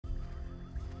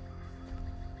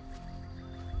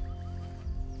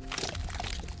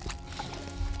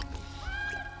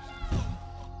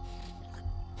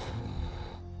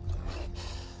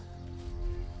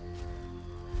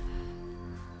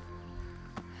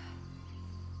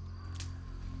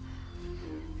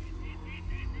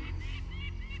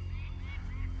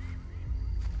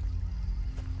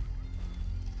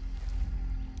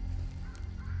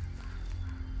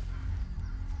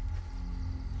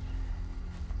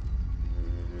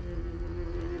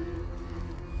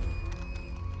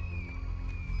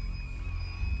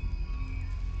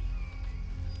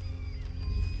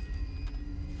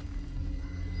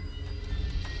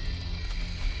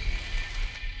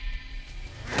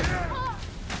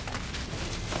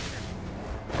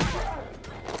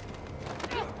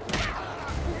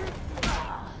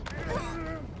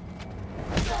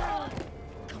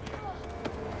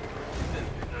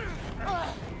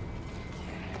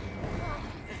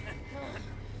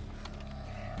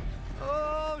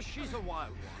a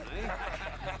wild one, eh?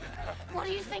 What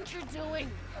do you think you're doing?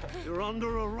 You're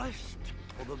under arrest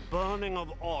for the burning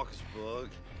of Augsburg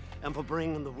and for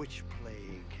bringing the witch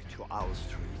plague to our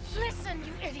streets. Listen,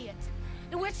 you idiot!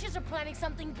 The witches are planning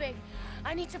something big.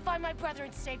 I need to find my brother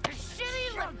and save your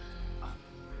shitty life.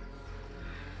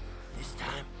 This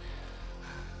time,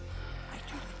 I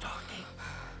do the talking.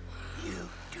 You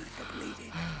do the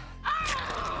bleeding.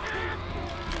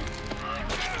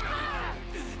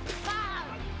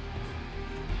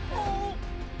 Oh,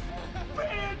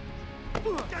 man!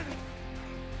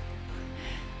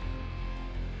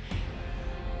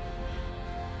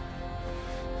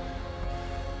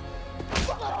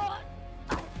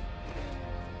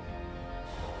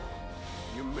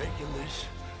 You're making this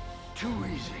too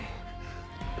easy.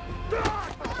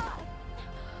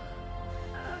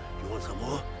 You want some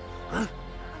more? Huh?